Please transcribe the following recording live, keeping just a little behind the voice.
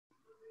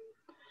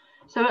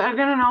So we are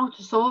going to now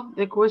to solve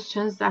the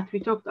questions that we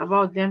talked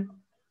about them,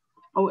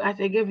 or as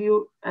I gave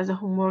you as a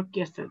homework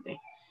yesterday.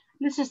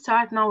 Let's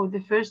start now with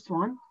the first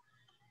one.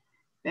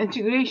 The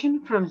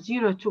integration from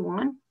 0 to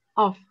 1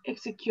 of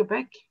x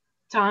cubic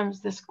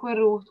times the square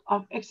root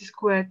of x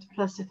squared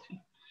plus 3.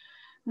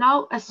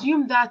 Now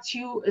assume that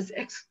u is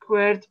x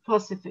squared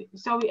plus 3.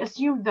 So we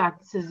assume that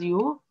this is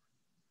u,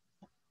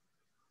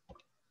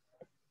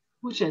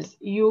 which is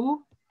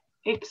u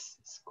x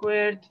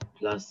squared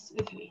plus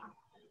 3.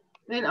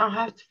 Then I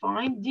have to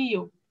find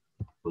du,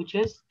 which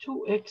is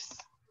 2x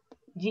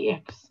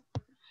dx.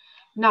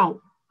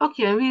 Now,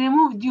 okay, we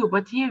removed u,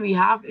 but here we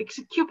have x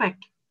cubic.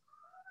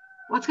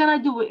 What can I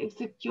do with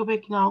x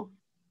cubic now?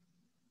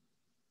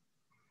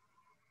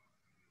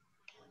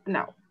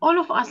 Now, all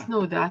of us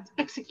know that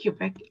x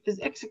cubic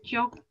is x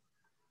cubed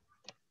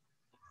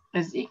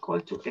is equal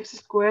to x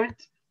squared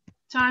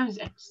times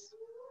x.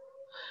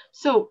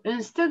 So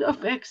instead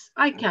of x,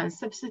 I can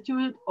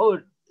substitute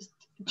or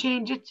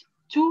change it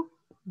to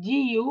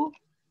du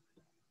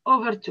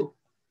over 2.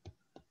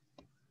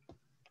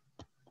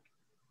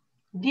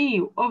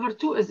 Du over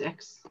 2 is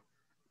x.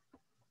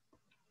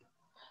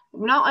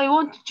 Now I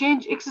want to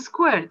change x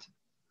squared.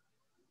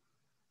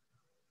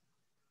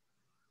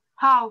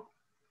 How?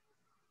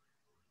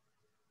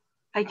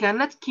 I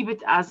cannot keep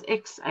it as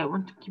x. I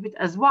want to keep it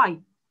as y.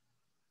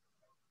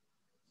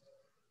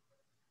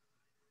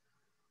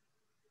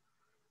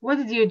 What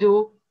did you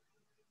do?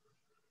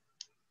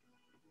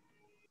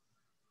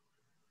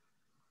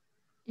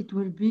 It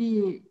will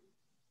be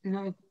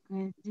like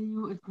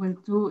du equal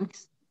to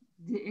x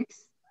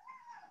dx.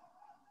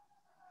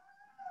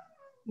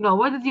 No,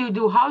 what did you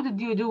do? How did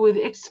you do with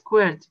x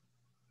squared?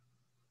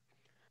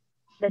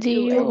 The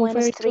du 2n over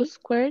minus 2 3.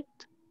 squared.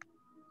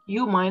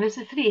 U minus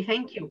 3,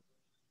 thank you.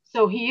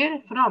 So here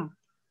from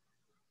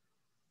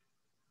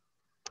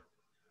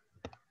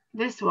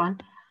this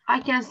one, I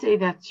can say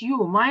that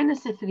u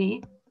minus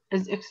 3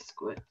 is x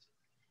squared.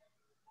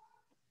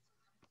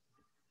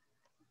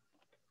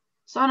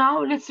 So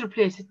now let's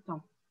replace it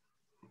now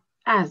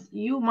as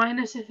u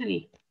minus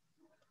 3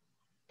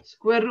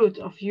 square root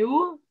of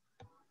u.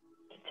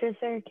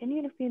 Sir, can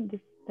you repeat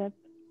this step?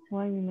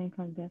 Why we make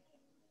like that?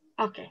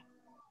 Okay.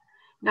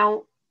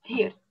 Now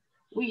here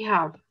we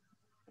have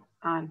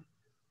an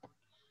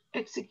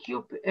x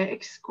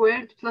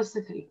squared plus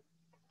 3.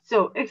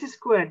 So x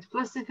squared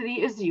plus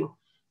 3 is u.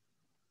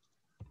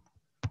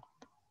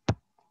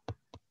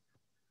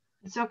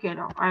 It's okay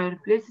now. I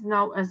replace it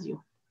now as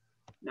u.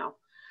 Now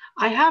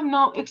I have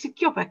now x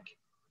cubic.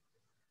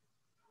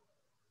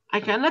 I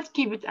cannot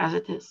keep it as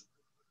it is.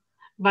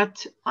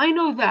 But I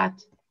know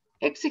that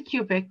x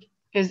cubic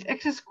is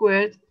x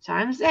squared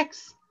times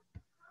x.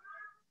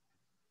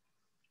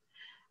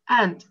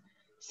 And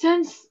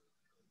since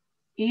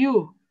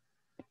u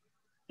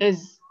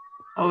is,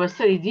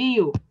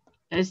 du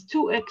is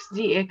 2x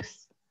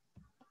dx,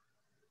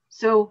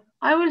 so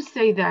I will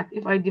say that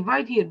if I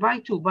divide here by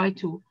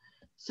 2,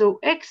 so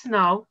x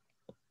now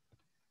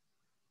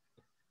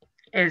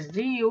is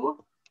du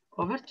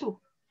over 2.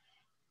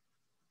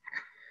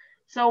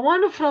 So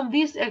one from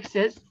these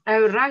x's, I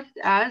will write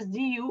it as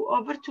du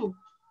over 2.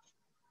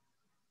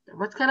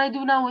 What can I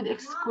do now with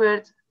x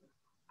squared?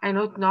 I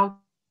know now.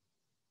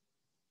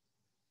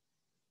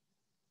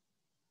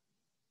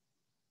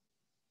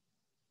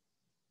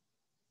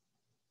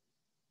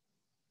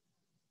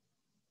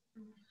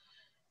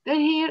 Then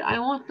here I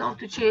want now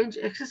to change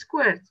x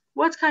squared.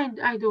 What can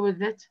I do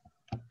with it?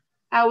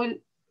 I will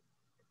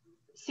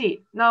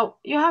see. Now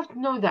you have to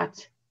know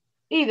that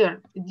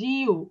either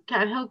du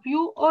can help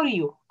you or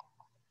u.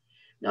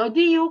 Now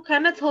du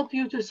cannot help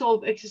you to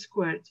solve x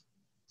squared.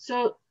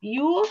 So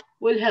u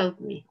will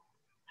help me.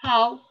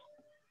 How?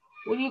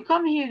 When you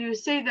come here, you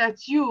say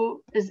that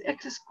u is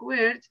x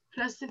squared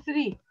plus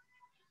 3.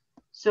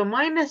 So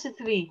minus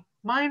 3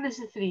 minus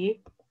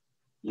 3,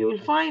 you will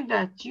find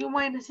that u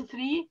minus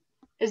 3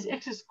 is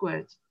x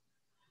squared.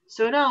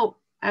 So now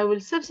I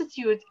will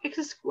substitute x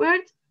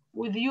squared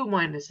with u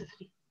minus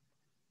 3.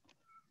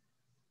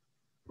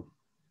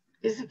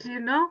 Is it clear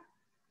now?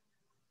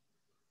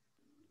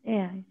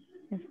 Yeah,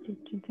 yes,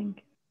 teacher, thank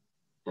you.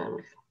 Very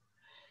well.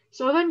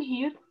 So then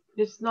here,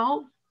 let's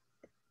now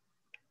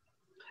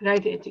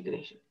write the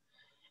integration.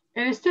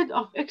 And instead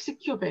of x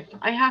cubic,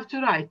 I have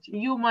to write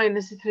u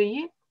minus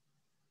 3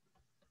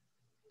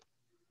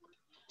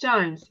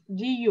 times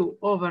du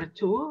over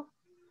 2,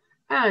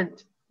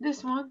 and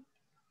this one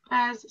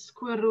as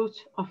square root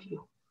of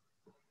u.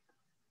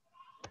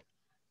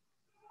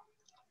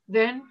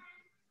 Then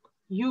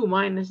u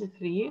minus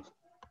 3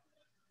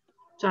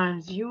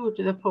 times u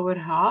to the power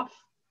half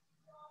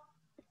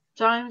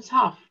times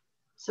half.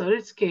 So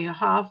let's get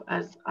half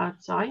as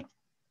outside.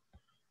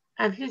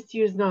 And let's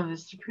use now the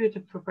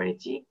distributive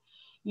property.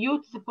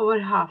 U to the power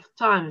half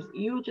times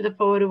u to the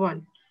power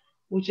 1,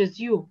 which is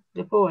u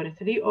to the power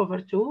 3 over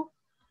 2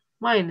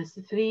 minus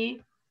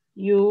 3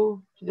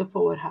 u to the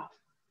power half.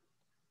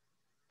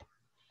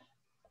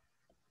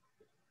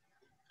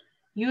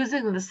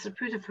 Using the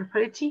distributive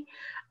property,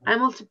 I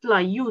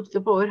multiply u to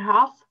the power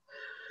half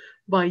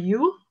by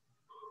u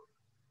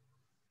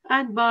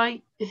and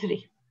by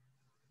 3.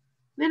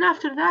 Then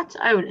after that,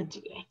 I will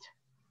integrate.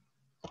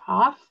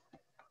 Half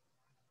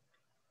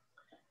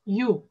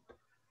u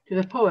to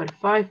the power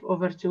 5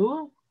 over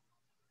 2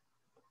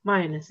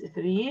 minus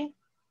 3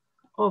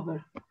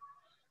 over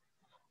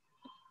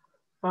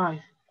 5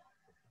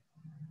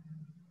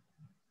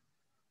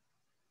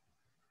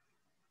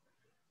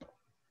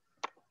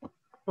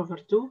 over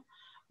 2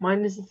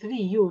 minus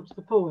 3u to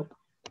the power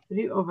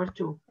 3 over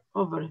 2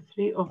 over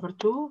 3 over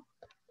 2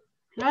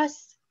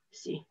 plus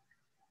c.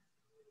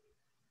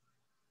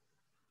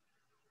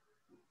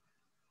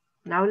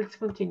 Now let's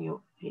continue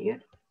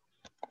here.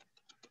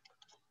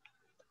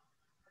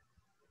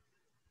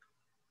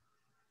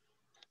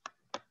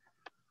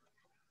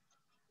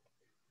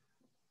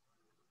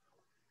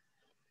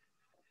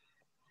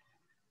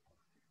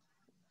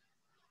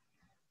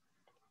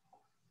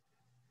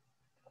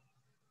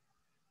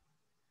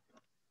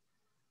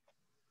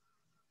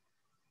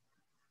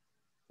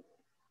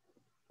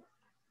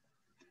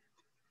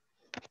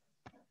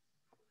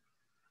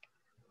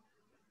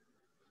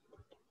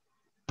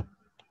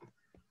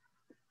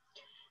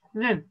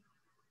 Then,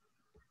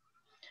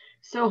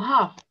 so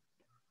half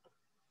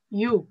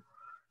u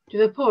to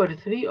the power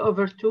 3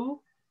 over 2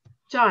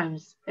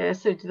 times,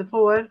 to the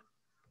power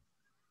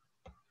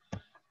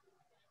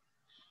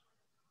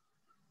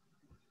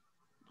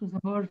to the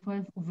power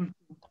 5 over 2.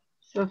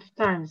 So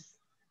times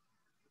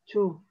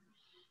 2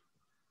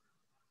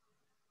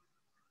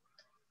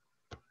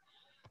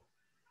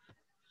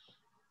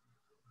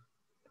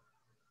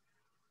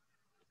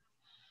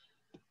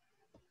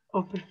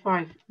 over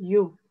 5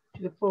 u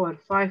to the power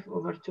 5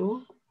 over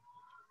 2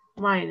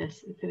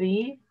 minus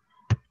 3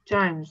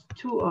 times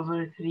 2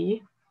 over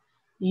 3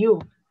 u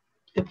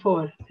to the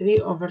power 3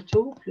 over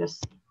 2 plus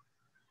c.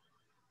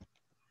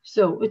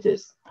 So it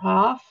is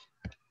half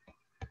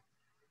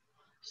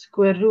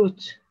square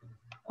root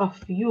of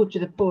u to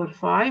the power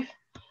 5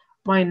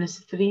 minus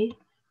 3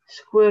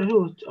 square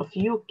root of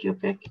u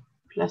cubic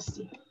plus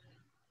c.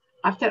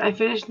 After I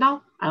finish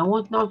now, I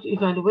want now to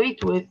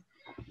evaluate with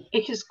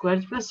x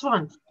squared plus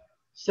 1.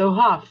 So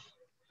half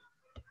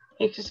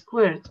x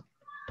squared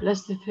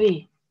plus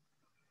 3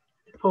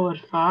 to the power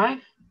 5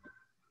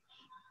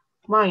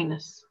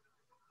 minus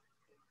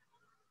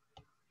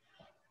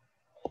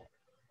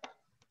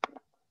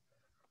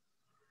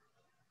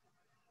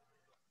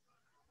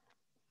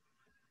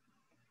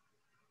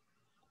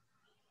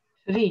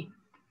 3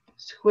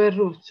 square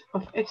root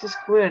of x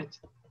squared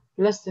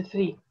plus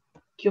 3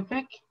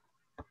 cubic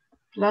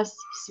plus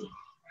c.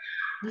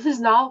 This is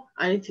now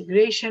an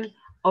integration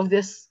of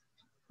this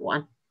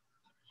one.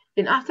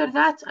 Then after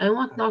that, I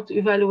want now to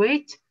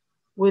evaluate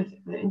with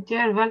the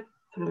interval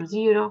from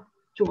 0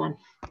 to 1.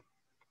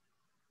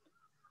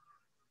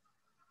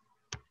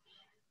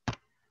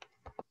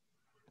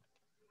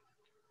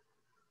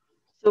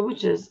 So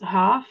which is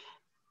half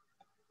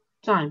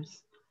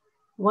times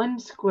 1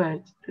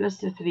 squared plus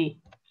 3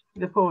 to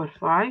the power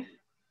 5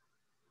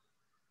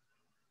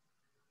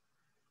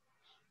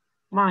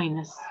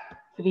 minus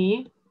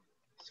 3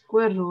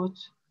 square root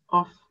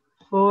of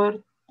 4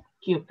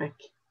 cubic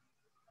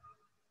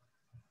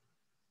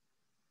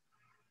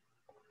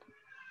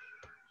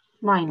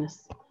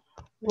minus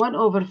 1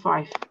 over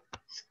 5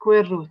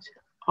 square root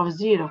of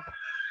 0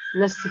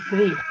 plus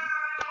 3 to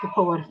the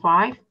power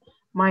 5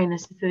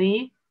 minus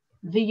 3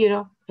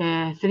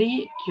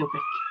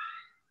 cubic.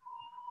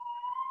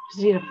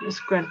 0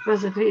 squared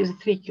plus 3 is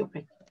 3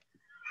 cubic.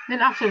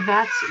 Then after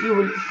that, you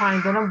will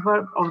find the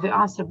number of the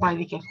answer by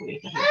the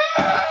calculator.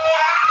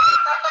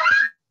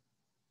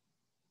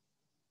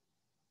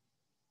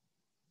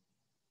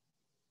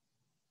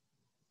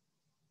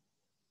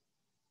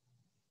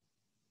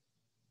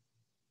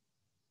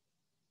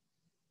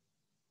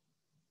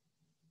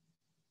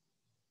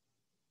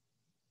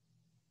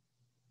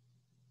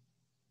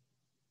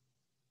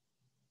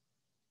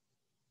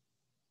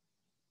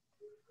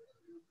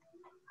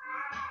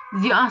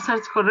 Did you answer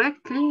it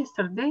correctly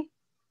yesterday?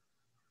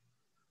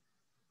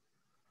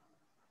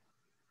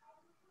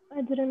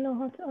 I didn't know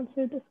how to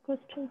answer this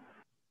question.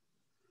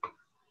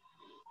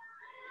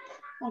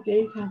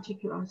 Okay, you can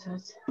check your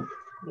answers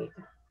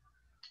later.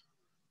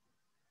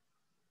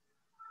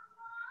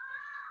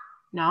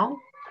 Now,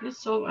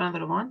 let's solve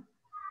another one.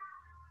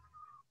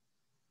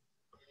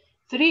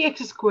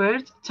 3x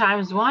squared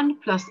times 1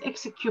 plus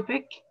x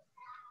cubic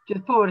to the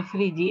power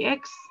 3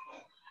 dx.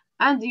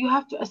 And you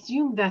have to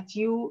assume that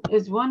u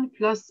is 1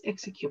 plus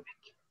x cubic.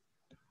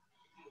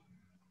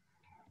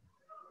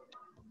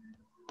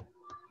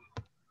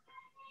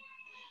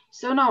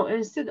 So now,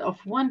 instead of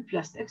 1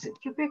 plus x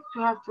cubic,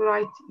 you have to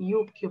write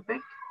u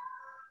cubic.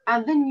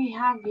 And then we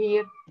have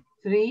here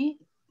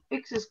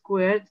 3x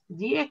squared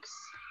dx.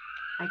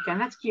 I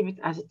cannot keep it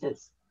as it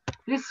is.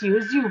 Let's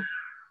use u.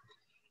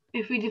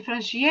 If we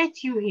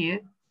differentiate u here,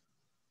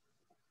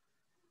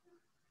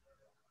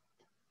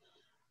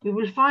 we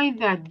will find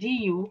that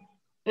du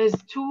is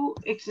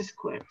 2x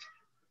squared.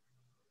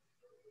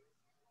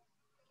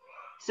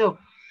 So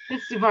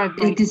let's divide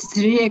by... It is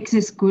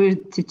 3x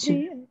squared, teacher.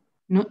 3.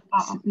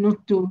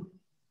 Not 2.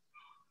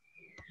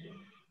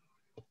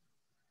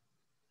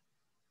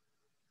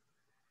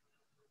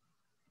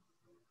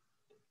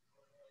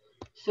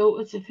 So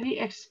it's a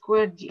 3x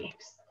squared dx.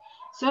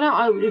 So now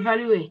I will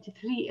evaluate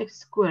 3x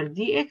squared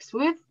dx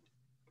with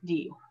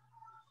du.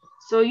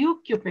 So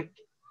u cubic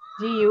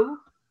du,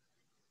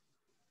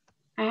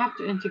 I have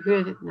to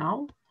integrate it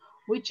now,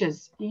 which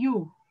is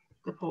u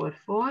to the power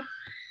 4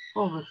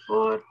 over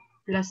 4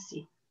 plus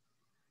c.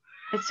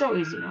 It's so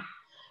easy now.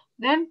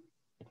 Then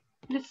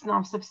let's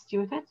now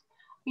substitute it.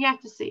 We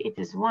have to say it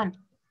is 1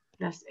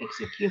 plus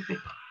x cubic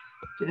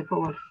to the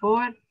power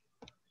 4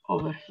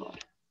 over 4.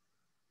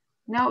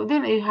 Now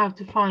then you have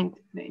to find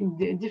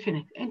the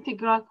definite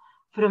integral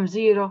from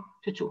 0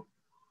 to 2,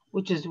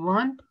 which is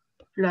 1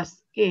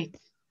 plus 8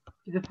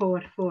 to the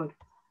power 4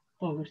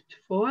 over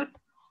 4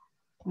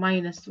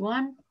 minus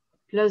 1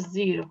 plus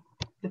 0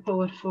 to the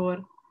power 4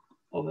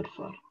 over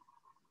 4.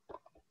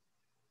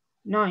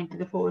 9 to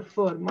the power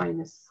 4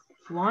 minus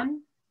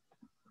 1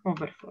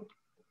 over 4.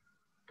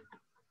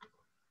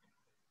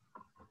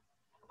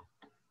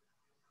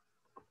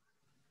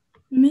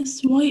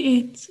 Miss, why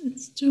 8?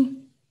 It's 2.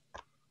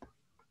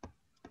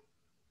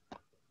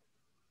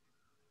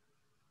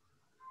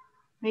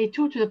 May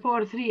 2 to the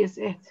power 3 is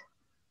 8.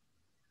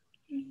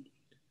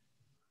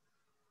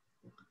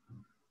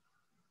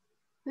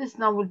 This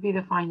now will be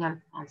the final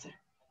answer.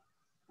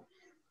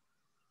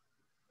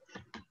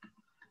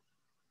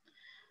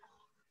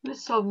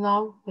 Let's solve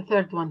now the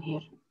third one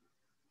here.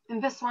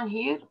 In this one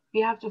here,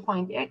 we have to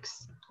find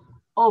x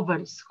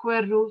over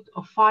square root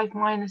of 5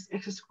 minus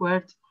x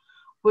squared,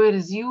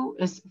 whereas u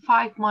is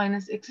 5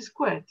 minus x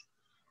squared.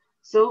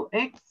 So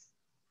x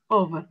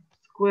over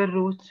square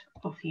root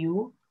of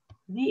u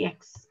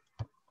dx.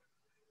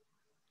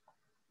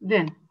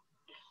 Then,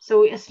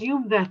 so we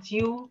assume that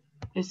u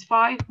is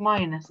 5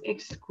 minus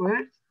x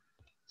squared.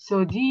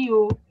 So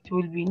du it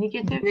will be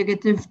negative.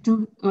 Negative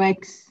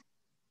 2x.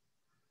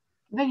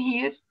 Then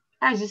here,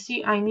 as you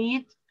see, I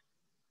need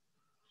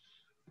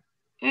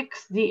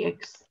x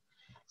dx.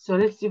 So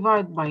let's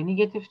divide by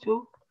negative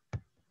 2.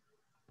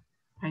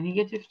 By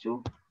negative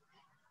 2.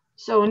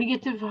 So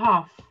negative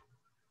half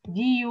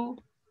du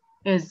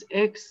is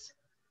x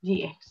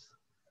dx.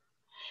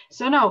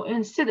 So now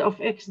instead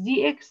of x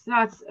dx,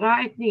 let's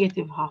write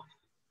negative half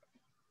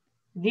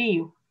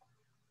du.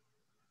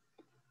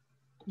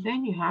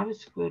 Then you have a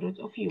square root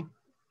of u.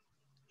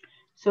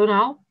 So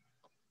now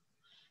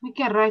we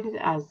can write it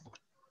as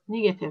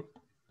negative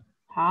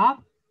half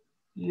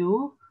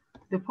u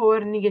the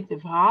power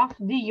negative half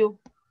du.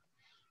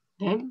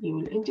 Then you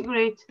will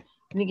integrate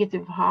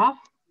negative half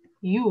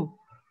u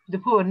the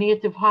power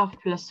negative half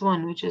plus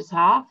 1, which is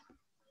half,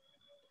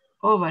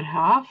 over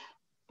half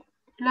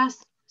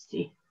plus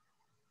c.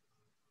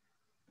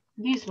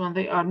 These one,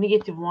 they are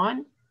negative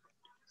 1.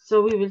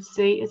 So we will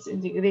say its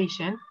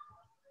integration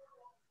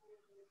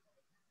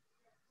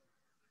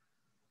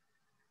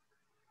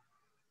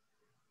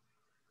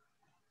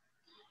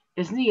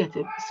is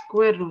negative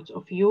square root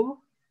of u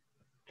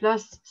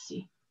plus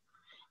c.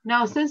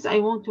 Now, since I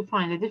want to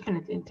find a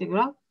definite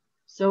integral,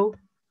 so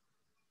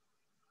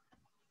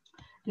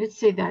let's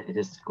say that it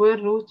is square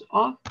root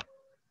of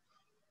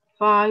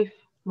 5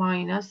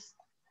 minus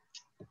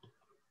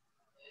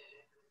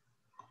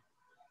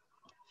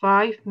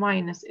 5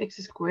 x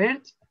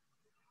squared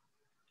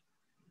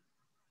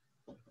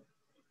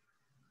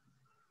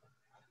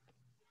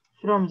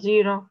from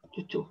 0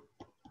 to 2.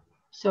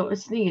 So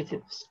it's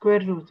negative square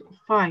root of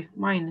 5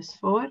 minus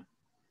 4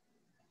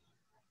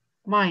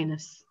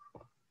 minus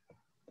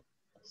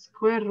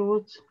square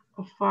root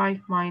of 5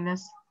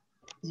 minus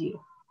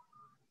 0.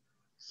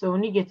 So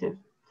negative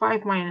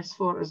 5 minus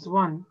 4 is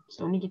 1.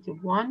 So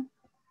negative 1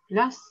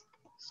 plus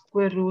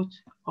square root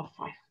of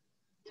 5.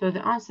 So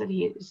the answer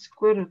here is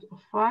square root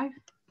of 5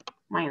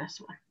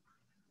 minus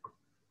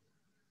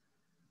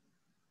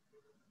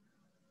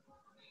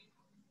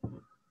 1.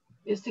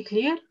 Is it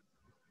clear?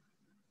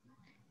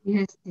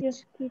 Yes,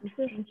 Yes, teacher.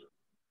 teacher.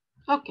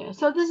 Okay,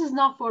 so this is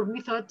now for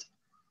method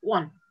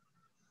 1.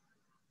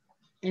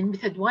 In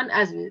method 1,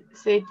 as we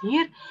said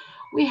here,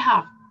 we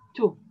have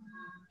to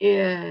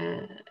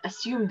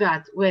assume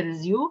that where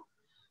is u,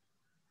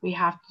 we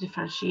have to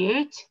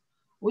differentiate,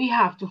 we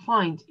have to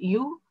find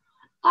u.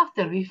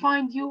 After we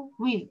find u,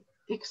 we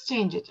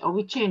exchange it or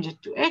we change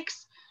it to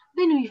x,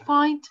 then we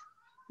find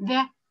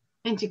the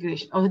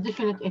integration or the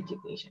definite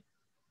integration.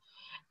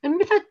 In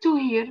method 2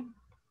 here,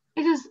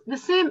 it is the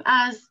same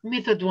as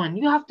method 1.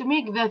 You have to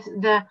make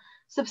the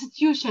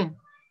substitution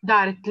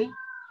directly,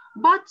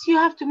 but you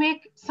have to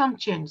make some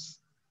changes.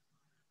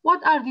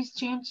 What are these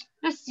changes?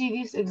 Let's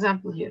see this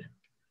example here.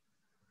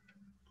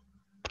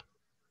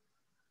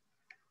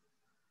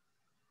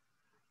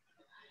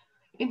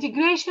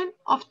 Integration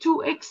of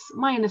 2x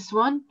minus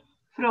 1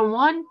 from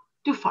 1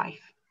 to 5.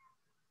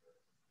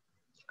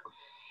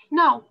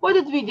 Now, what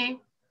did we do?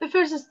 The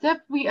first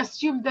step, we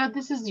assume that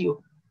this is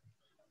u.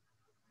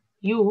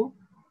 u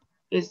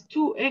is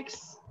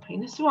 2x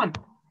minus 1.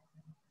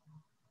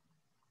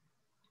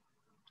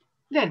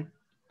 Then,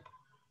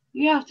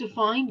 you have to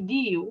find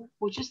du,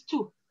 which is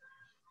 2.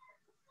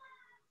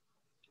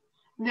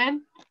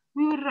 Then,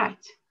 we will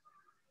write.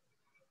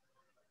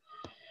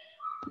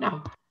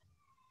 Now,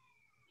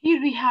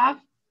 here we have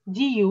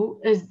du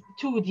is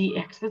 2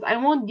 dx, but I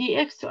want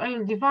dx, so I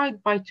will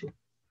divide by 2.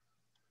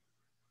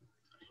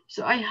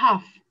 So I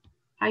have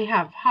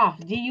half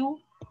du,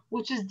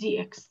 which is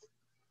dx.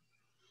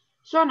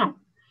 So now,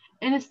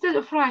 instead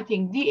of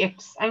writing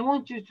dx, I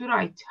want you to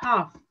write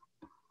half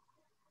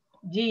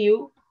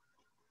du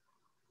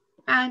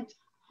and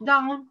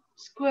down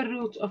square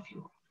root of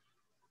u.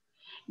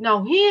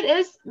 Now here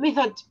is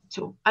method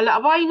 2.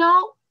 By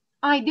now,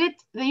 I did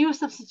the u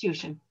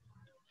substitution.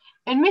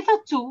 In method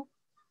 2,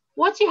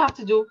 what you have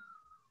to do?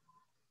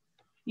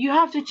 You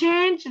have to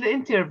change the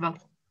interval.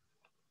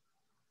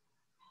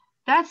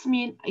 That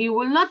means you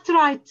will not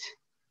write,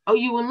 or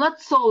you will not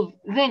solve,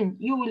 then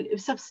you will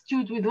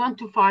substitute with 1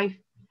 to 5.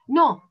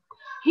 No,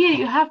 here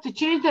you have to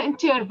change the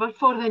interval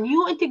for the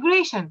new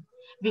integration,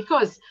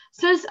 because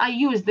since I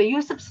use the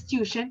u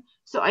substitution,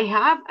 so I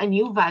have a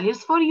new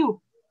values for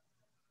u.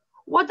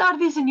 What are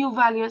these new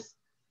values?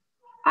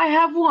 I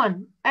have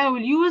 1, I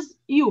will use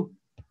u.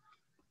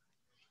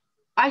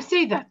 I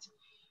say that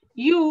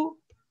u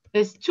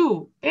is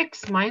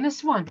 2x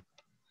minus 1.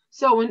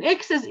 So when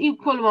x is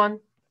equal 1,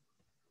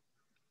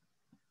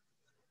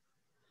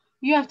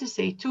 you have to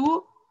say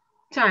 2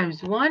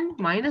 times 1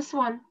 minus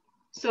 1.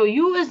 So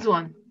u is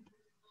 1.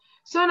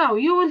 So now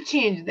you will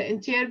change the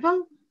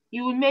interval.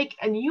 You will make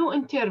a new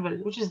interval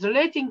which is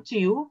relating to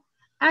u,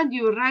 and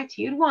you will write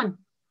here 1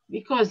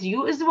 because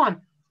u is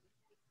 1.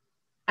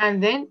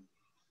 And then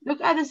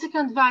look at the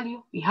second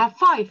value. We have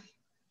 5.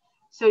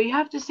 So you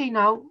have to say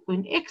now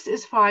when x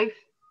is 5,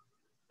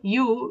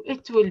 u,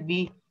 it will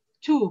be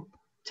 2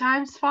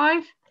 times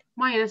 5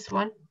 minus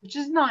 1, which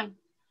is 9.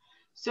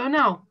 So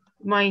now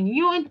my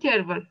new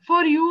interval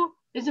for u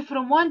is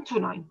from 1 to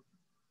 9.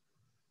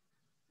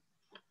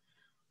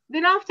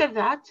 Then after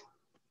that,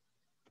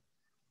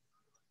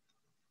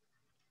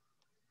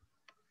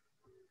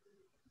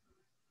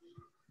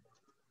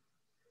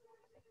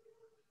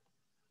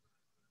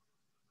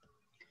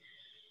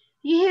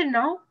 here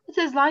now, it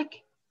is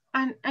like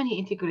any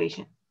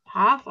integration.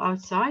 Half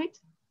outside,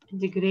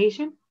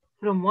 integration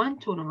from 1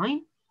 to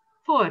 9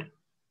 for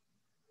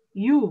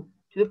u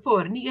to the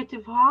power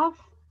negative half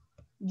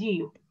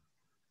du,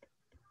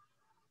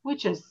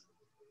 which is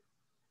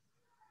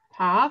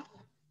half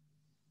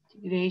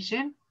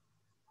integration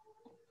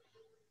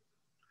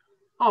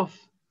of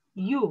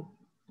u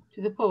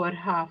to the power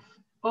half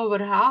over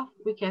half,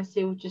 we can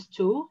say, which is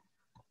 2.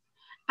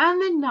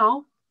 And then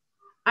now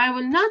I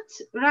will not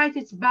write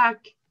it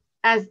back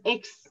as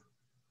x.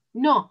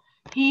 No,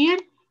 here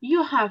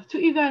you have to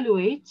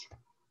evaluate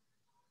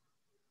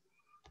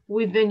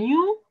with the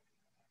new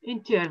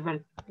interval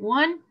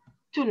 1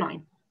 to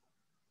 9.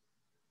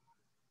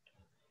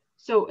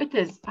 So it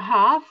is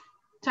half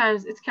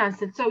times it's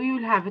cancelled. So you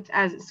will have it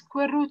as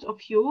square root of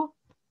u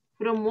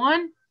from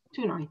 1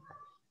 to 9.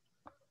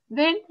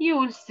 Then you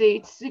will say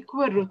it's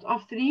square root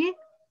of 3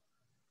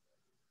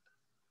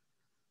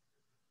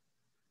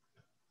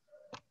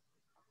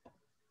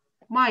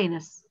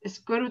 minus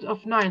square root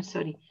of 9,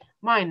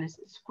 minus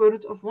square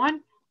root of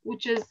 1,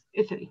 which is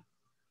 3.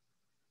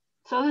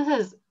 So this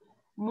is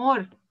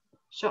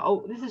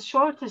this is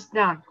shortest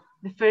than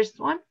the first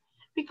one,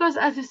 because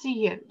as you see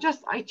here,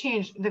 just I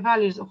change the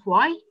values of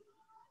y.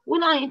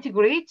 When I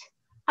integrate,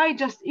 I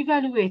just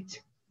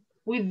evaluate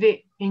with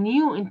the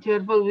new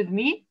interval with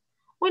me.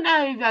 When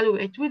I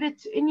evaluate with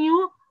it in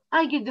u,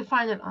 I get the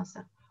final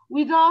answer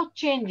without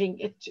changing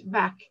it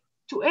back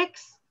to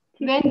x.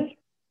 Then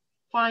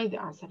find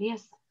the answer.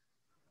 Yes.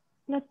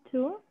 Not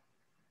 2.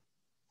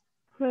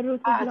 Square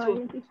root of 9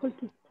 is equal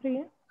to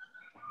 3.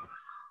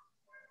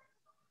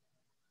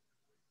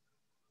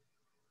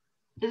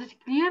 Is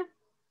it clear?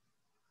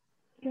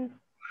 Yes.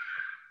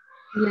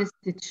 Yes,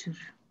 teacher.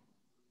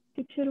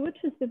 Teacher, which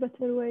is the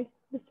better way?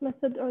 This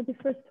method or the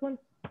first one?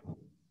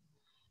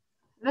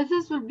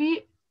 This will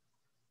be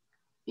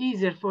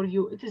easier for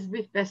you. It is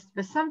best.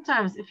 But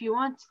sometimes if you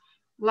want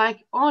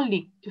like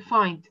only to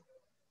find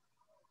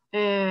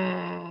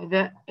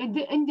the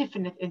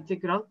indefinite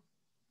integral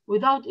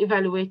without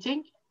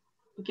evaluating,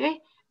 okay,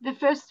 the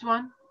first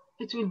one,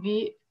 it will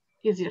be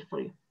easier for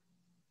you.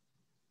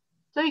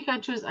 So you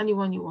can choose any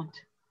one you want.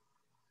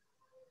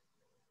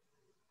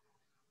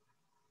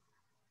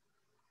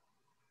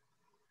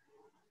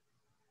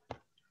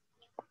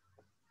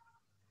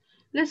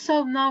 Let's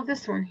solve now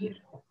this one here.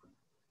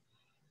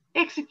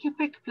 X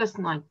cubic plus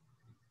 9.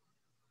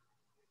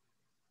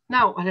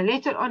 Now,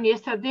 later on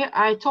yesterday,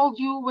 I told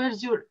you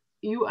where's your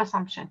u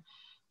assumption.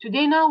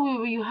 Today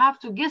now, you have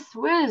to guess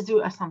where is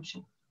your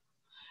assumption.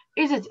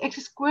 Is it x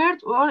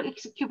squared or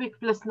x cubic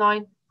plus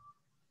 9?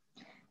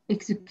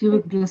 X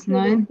cubic plus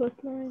 9.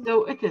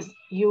 So it is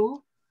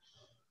u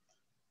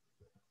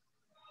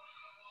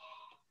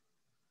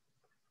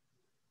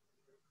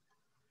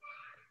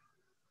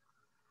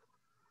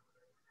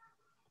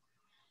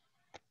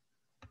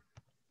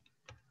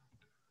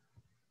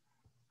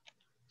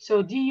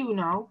so du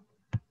now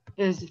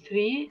is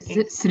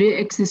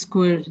 3x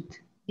squared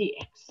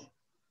dx.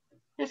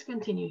 Let's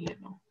continue here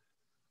now.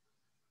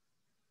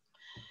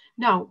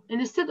 Now,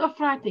 instead of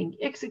writing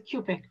x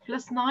cubic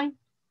plus 9,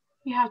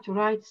 we have to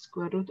write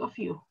square root of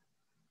u.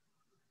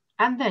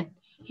 And then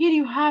here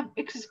you have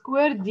x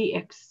squared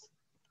dx.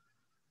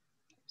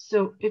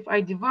 So if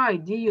I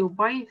divide du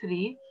by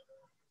 3,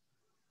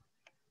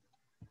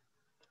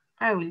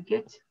 I will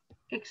get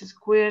x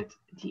squared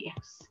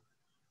dx.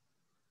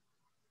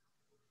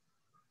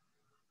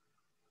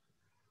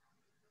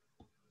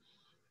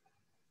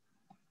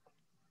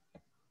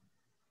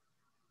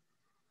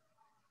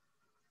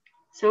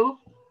 So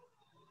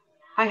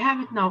I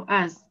have it now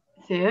as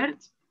third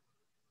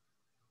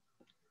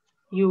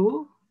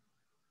u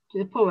to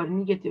the power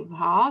negative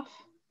half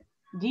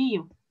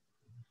du.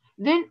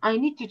 Then I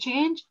need to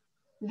change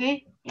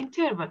the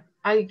interval.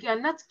 I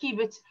cannot keep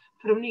it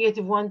from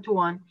negative 1 to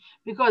 1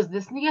 because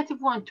this negative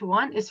 1 to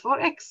 1 is for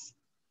x.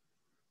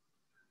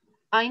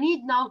 I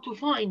need now to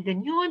find the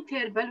new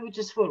interval, which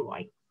is for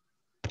y.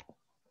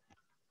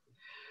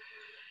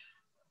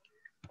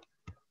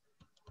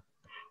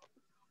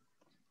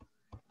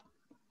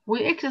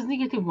 When x is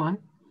negative 1,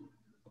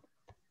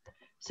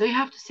 so you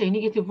have to say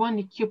negative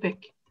 1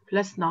 cubic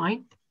plus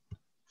 9,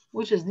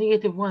 which is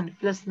negative 1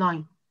 plus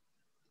 9,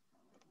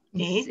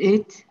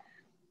 8.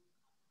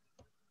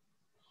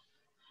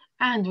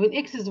 And when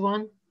x is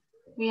 1,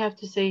 we have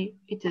to say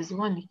it is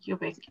 1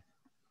 cubic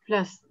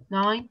plus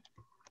 9,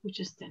 which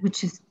is 10.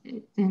 Which is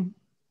 10.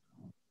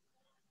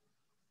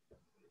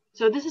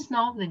 So this is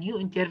now the new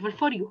interval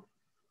for you.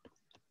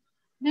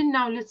 Then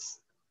now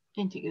let's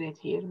integrate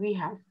here. We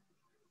have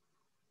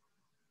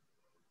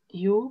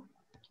u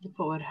to the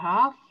power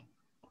half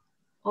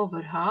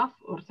over half,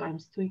 or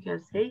times 2, you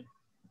can say.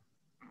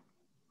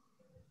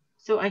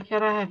 So I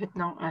can have it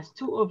now as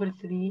 2 over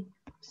 3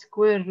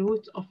 square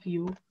root of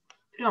u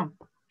from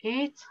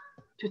 8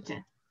 to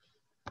 10.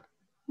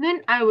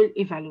 Then I will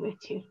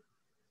evaluate here.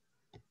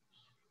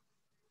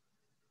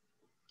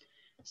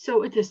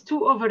 So it is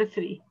 2 over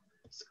 3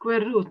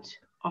 square root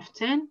of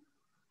 10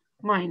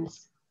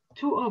 minus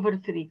 2 over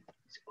 3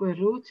 square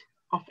root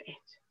of 8.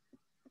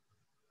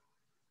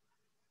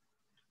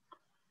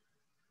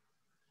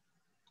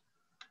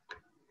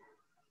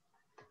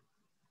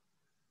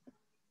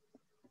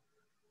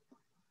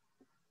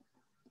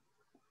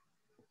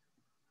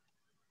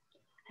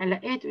 And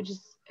 8, which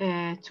is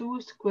 2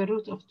 square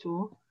root of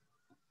 2.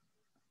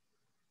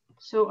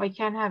 So I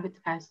can have it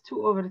as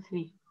 2 over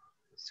 3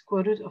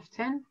 square root of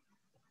 10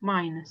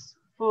 minus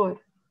 4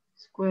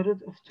 square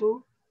root of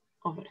 2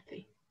 over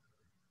 3.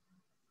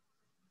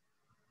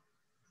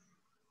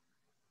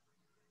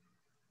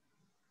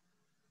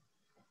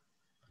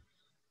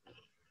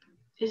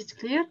 Is it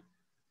clear?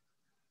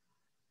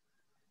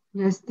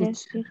 Yes,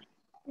 Yes, teacher.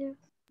 Yes.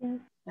 Yes.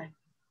 Right.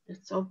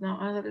 Let's solve now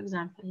another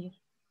example here.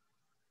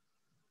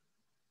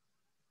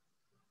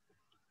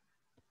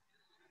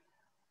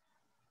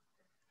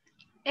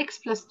 X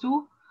plus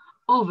 2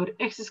 over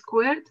x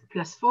squared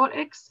plus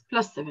 4x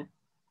plus 7.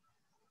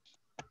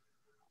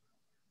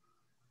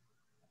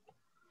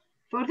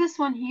 For this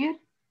one here,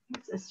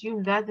 let's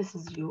assume that this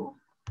is u,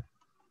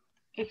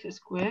 x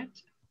squared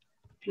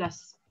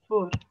plus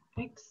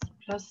 4x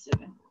plus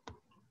 7.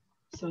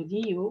 So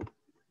du,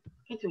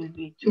 it will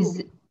be 2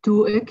 Is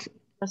 2x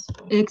plus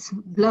 4. x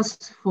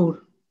plus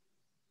 4.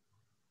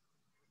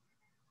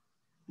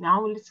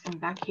 Now let's come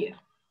back here.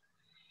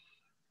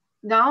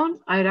 Down,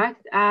 I write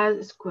it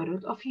as square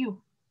root of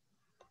u.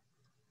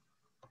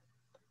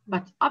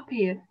 But up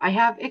here, I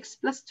have x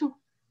plus 2.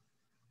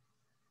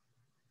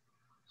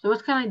 So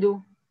what can I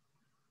do?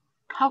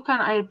 How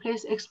can I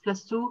replace x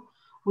plus 2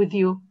 with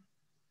u?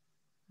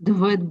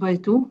 Divide by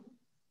 2.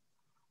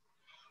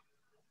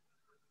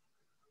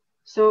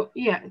 So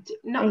yeah,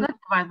 no, not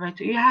divide by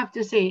 2. You have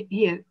to say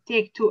here,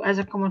 take 2 as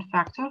a common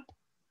factor.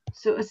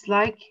 So it's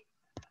like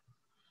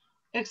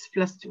x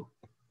plus 2.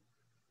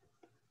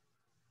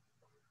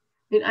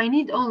 Then I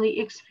need only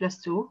x plus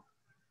 2.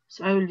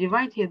 So I will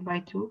divide here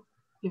by 2,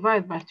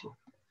 divide by 2.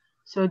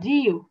 So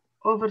du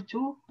over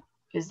 2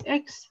 is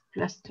x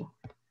plus 2.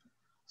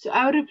 So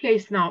I will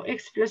replace now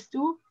x plus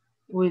 2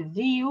 with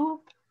du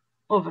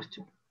over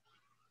 2.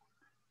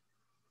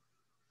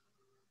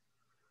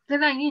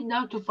 Then I need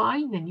now to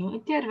find the new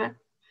interval.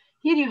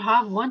 Here you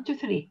have 1 to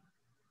 3.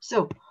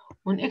 So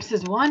when x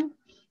is 1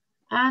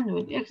 and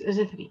when x is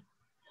 3.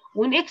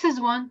 When x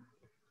is 1,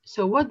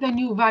 so what the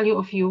new value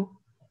of u?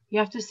 You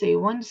have to say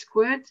 1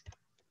 squared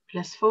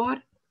plus 4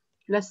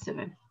 plus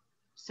 7.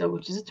 So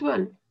which is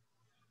 12.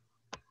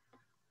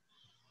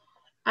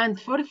 And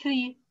for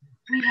 3,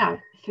 we have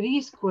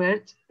 3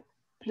 squared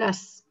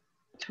plus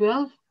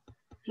 12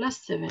 plus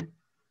 7.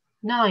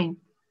 9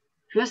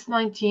 plus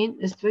 19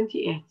 is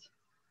 28.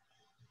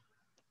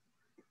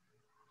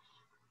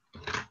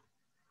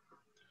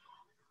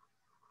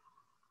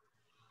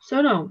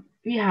 So now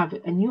we have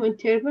a new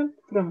interval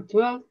from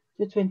 12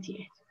 to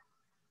 28.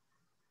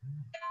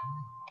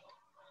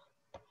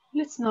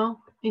 Let's now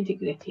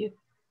integrate here.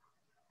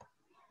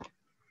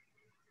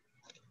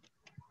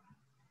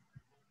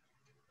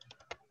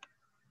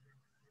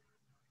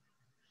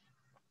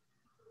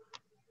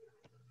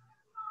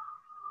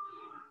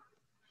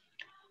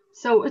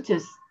 So it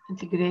is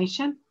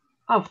integration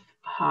of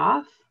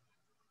half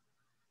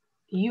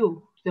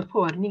u to the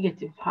power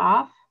negative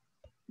half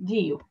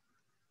du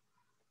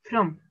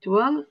from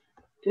 12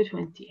 to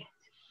 28.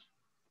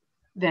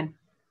 Then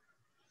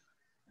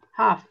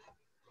half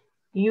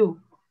u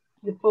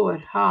to the power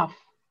half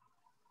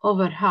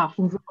over half,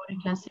 or you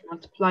can say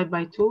multiplied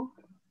by 2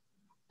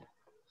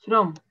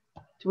 from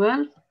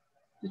 12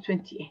 to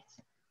 28.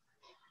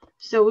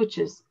 So which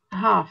is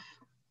half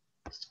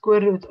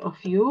square root of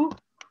u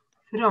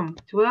from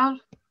 12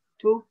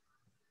 to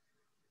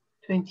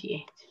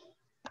 28.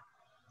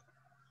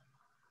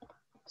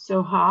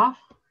 So half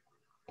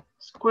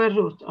square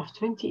root of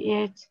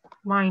 28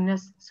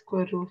 minus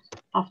square root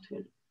of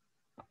 12,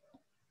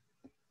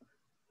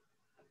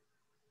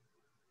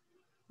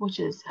 which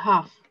is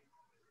half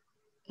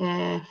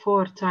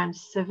 4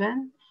 times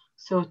 7,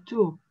 so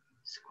 2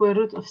 square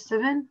root of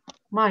 7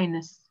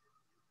 minus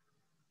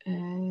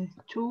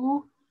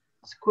 2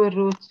 square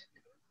root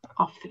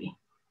of 3.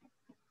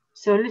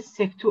 So let's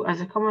take 2 as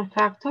a common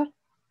factor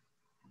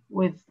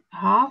with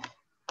half.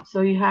 So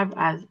you have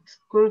as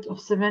square root of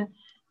 7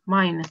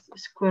 minus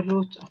square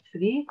root of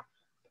 3.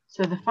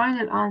 So the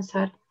final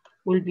answer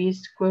will be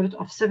square root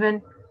of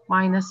 7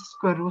 minus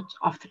square root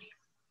of 3.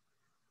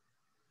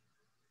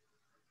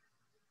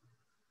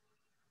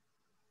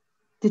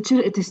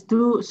 Teacher, it is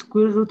 2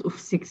 square root of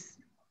 6.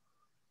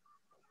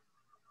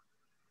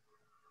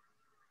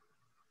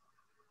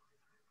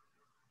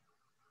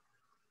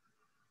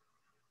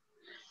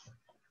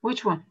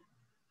 Which one?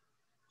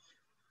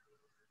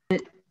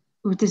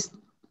 It is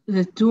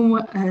 2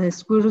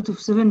 square root of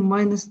 7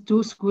 minus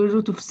 2 square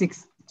root of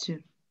 6,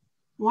 teacher.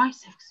 Why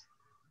 6?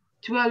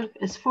 12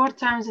 is 4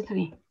 times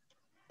 3.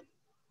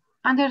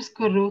 Under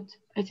square root,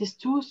 it is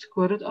 2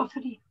 square root of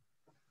 3.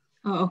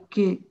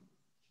 Okay.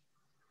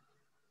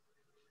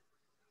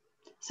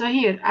 So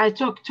here I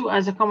took 2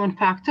 as a common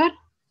factor.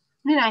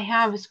 Then I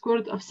have square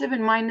root of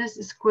 7 minus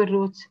square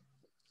root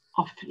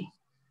of 3.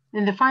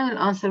 Then the final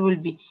answer will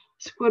be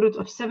square root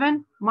of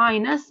 7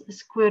 minus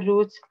square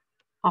root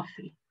of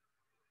 3.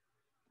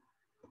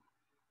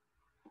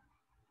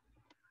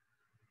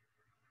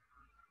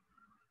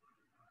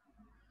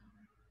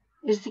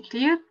 Is it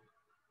clear?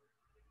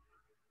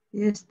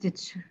 Yes,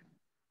 teacher.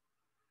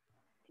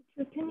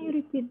 So can you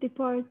repeat the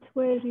part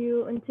where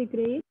you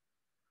integrate?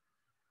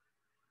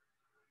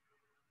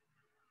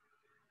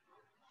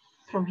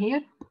 From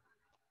here?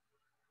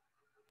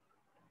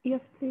 Yes,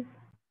 please.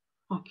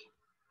 Okay.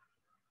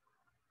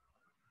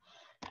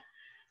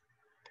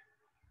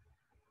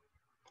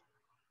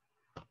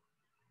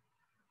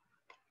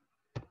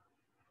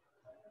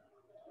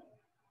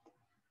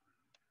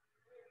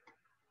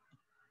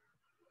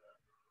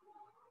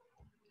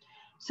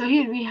 So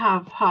here we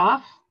have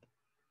half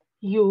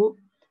u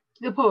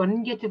to the power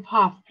negative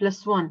half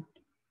plus 1,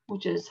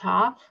 which is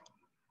half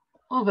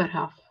over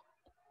half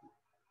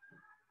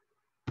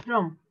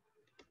from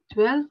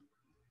 12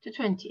 to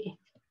 28.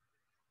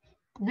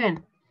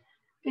 Then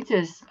it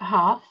is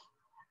half,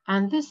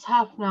 and this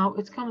half now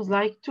it comes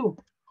like 2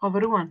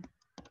 over 1.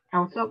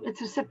 Outlook,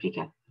 it's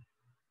reciprocal,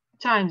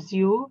 times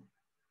u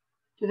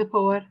to the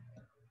power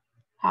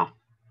half.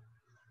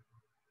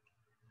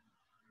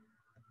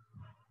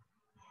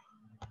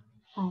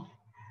 Oh,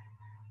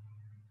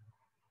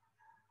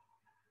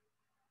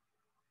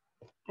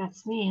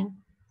 that's mean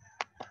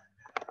it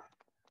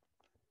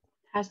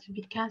has to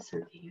be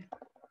cancelled here.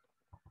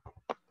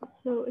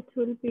 So it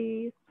will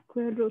be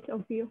square root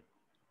of u.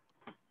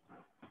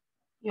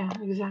 Yeah,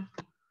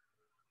 exactly.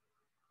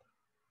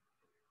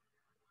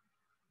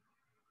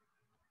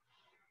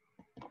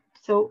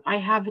 So I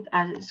have it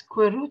as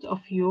square root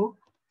of u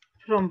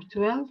from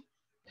 12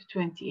 to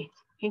 28.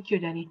 Thank you,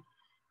 Danny.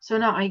 So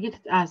now I get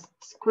it as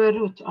square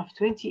root of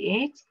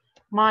 28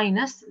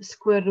 minus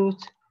square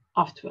root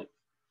of 12.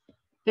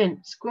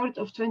 Then square root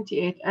of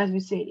 28, as we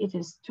said, it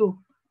is 2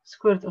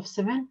 square root of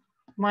 7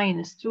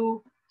 minus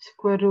 2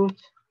 square root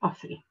of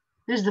 3.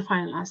 This is the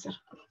final answer.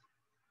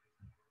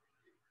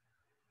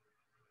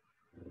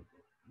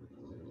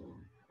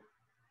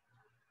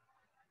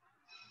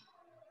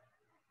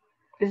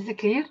 Is it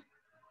clear?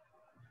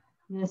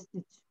 Yes,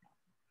 teacher.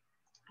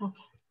 Okay.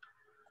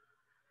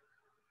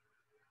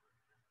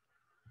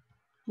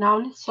 Now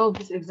let's solve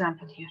this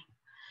example here.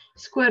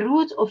 Square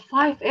root of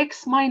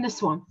 5x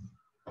minus 1.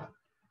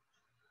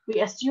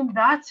 We assume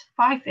that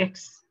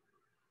 5x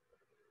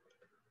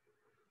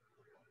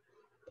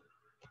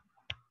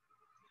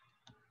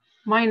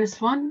minus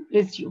 1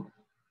 is u.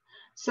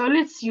 So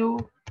let's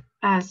u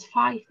as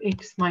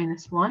 5x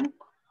minus 1.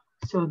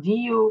 So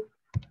du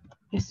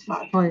is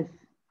 5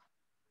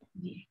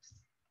 dx.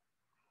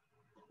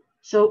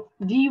 So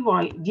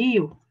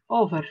du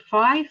over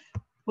 5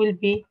 will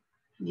be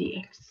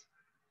dx.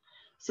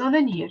 So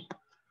then here,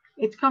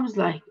 it comes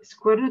like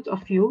square root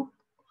of u,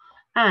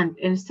 and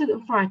instead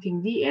of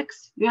writing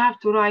dx, you have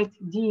to write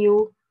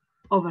du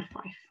over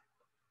 5.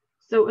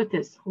 So it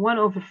is 1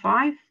 over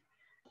 5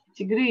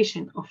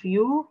 integration of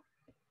u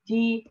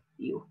du.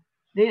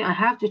 Then I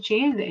have to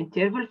change the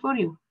interval for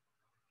u.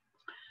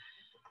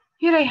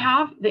 Here I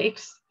have the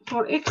x.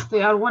 For x,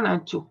 they are 1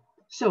 and 2.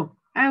 So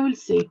I will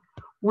say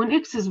when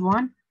x is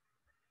 1,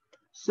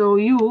 So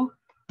u,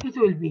 it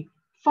will be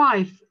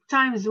 5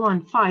 times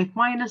 1, 5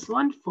 minus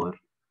 1, 4.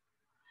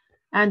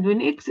 And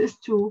when x is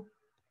 2,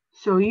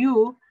 so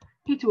u,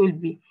 it will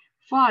be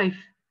 5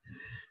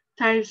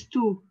 times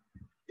 2,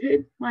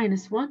 10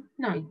 minus 1,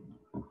 9.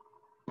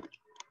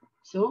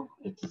 So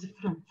it is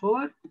from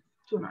 4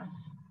 to 9.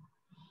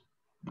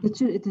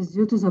 Teacher, it is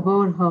u to the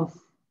power half.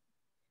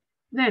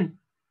 Then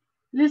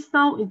let's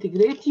now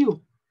integrate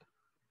u,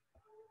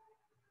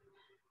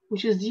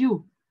 which is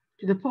u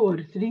to the power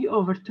 3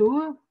 over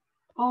 2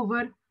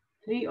 over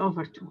 3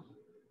 over 2.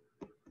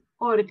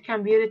 Or it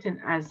can be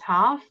written as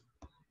half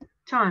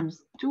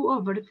times 2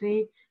 over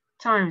 3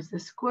 times the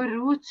square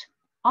root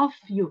of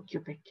u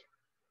cubic.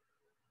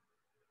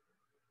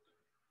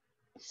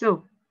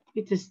 So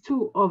it is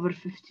 2 over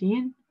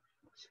 15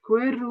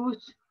 square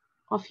root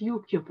of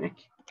u cubic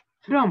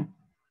from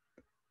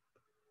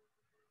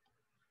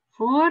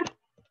 4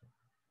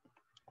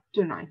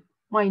 to 9,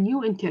 my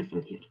new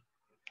interval here.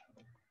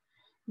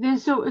 Then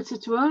so it's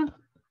 12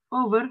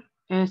 over,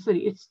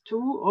 it's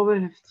 2 over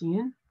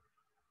 15.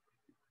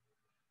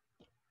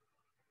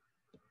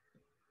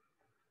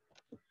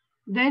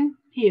 Then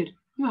here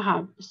you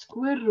have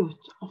square root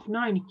of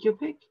 9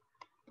 cubic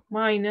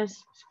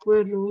minus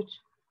square root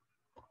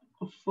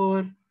of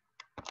 4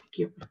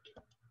 cubic.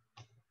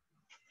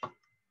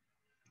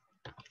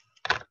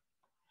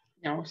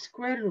 Now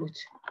square root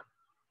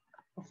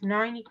of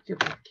 9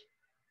 cubic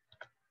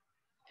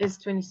is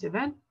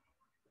 27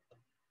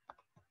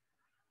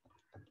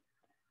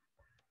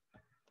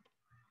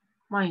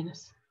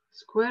 minus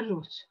square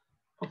root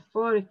of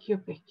 4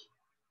 cubic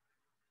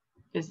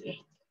is 8.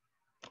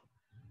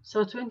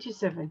 So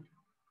 27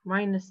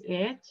 minus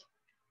 8,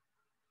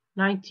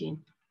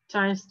 19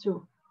 times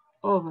 2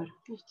 over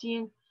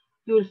 15,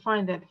 you will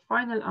find that the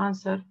final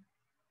answer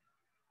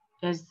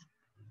is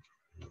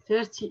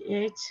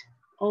 38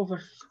 over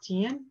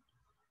 15,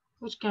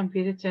 which can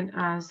be written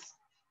as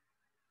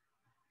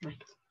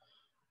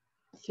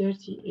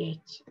 38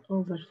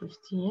 over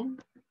 15,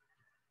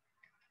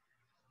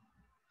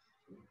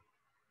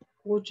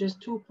 which is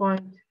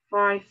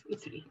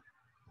 2.53.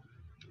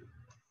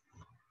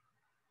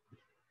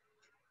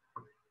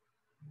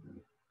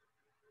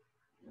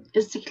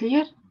 Is it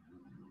clear?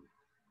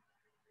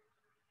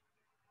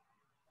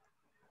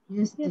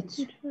 Yes, Yes,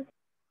 teacher. teacher.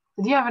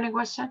 Do you have any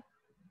question?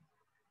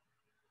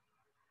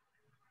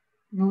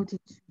 No,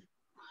 teacher.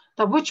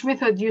 So which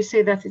method do you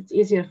say that it's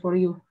easier for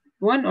you?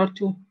 1 or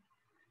 2?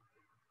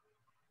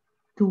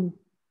 2.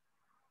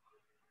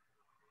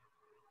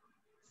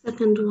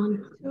 Second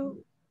one.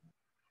 2.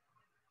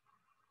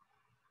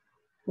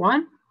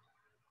 1?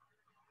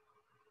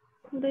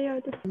 They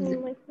are the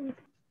same, I think.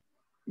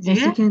 The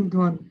Yeah? second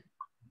one.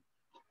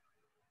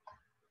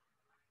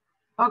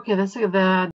 Okay, that's the